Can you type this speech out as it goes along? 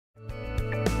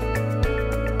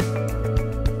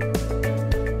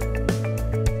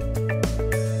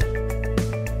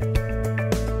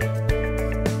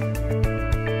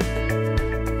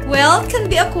Wealth can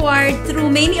be acquired through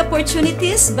many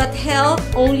opportunities, but health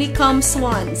only comes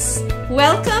once.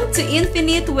 Welcome to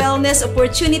Infinite Wellness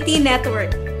Opportunity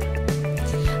Network.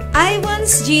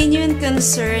 I1's genuine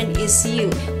concern is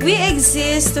you. We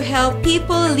exist to help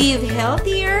people live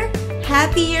healthier,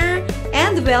 happier,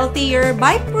 and wealthier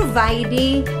by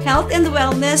providing health and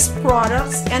wellness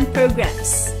products and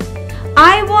programs.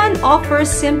 I1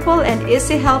 offers simple and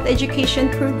easy health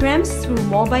education programs through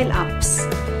mobile apps.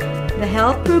 The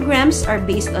health programs are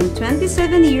based on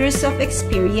 27 years of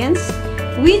experience,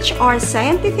 which are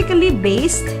scientifically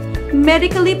based,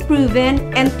 medically proven,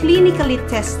 and clinically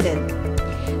tested.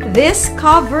 This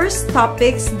covers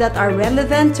topics that are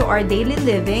relevant to our daily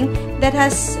living that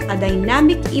has a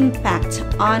dynamic impact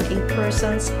on a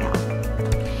person's health.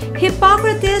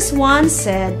 Hippocrates once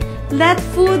said, "Let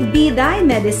food be thy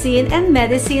medicine and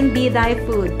medicine be thy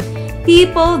food."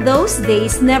 People those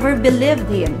days never believed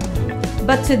him.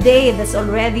 But today, that's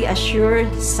already a sure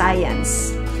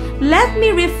science. Let me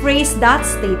rephrase that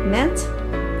statement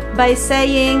by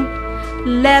saying,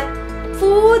 let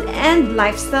food and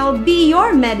lifestyle be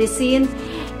your medicine,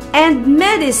 and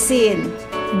medicine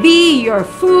be your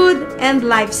food and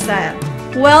lifestyle.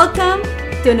 Welcome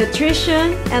to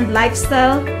Nutrition and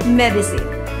Lifestyle Medicine.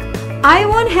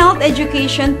 I1 Health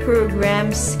Education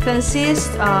programs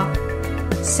consist of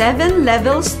 7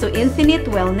 levels to infinite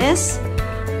wellness,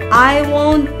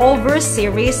 I1 Over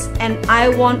series, and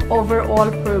I1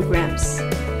 Overall programs.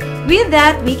 With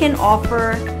that, we can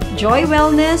offer joy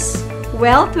wellness,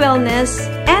 wealth wellness,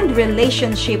 and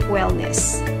relationship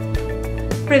wellness.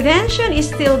 Prevention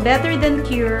is still better than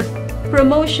cure.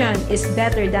 Promotion is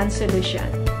better than solution.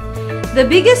 The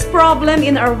biggest problem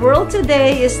in our world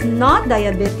today is not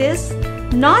diabetes,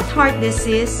 not heart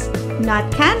disease, not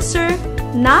cancer,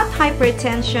 not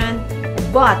hypertension,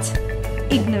 but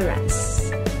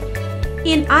ignorance.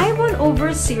 In I1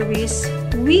 Over series,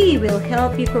 we will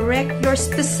help you correct your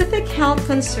specific health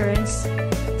concerns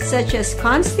such as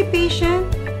constipation,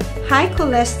 high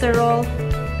cholesterol,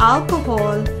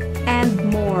 alcohol, and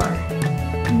more.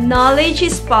 Knowledge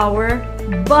is power,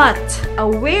 but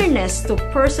awareness to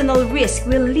personal risk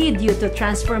will lead you to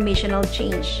transformational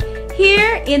change.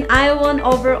 Here in I1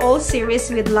 Overall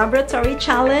series with Laboratory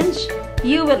Challenge,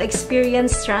 you will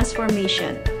experience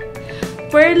transformation.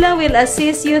 PerLa will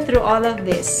assist you through all of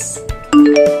this.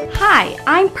 Hi,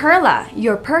 I'm PerLa,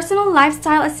 your personal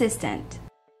lifestyle assistant.